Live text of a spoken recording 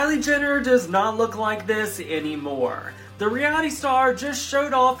Kylie Jenner does not look like this anymore. The reality star just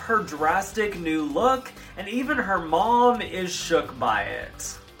showed off her drastic new look, and even her mom is shook by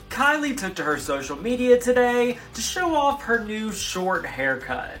it. Kylie took to her social media today to show off her new short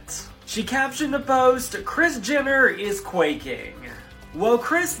haircut. She captioned the post, "Kris Jenner is quaking." Well,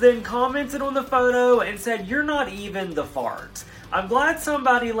 Kris then commented on the photo and said, "You're not even the fart. I'm glad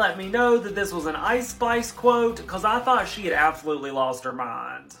somebody let me know that this was an Ice Spice quote, because I thought she had absolutely lost her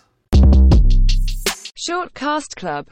mind." Short Cast Club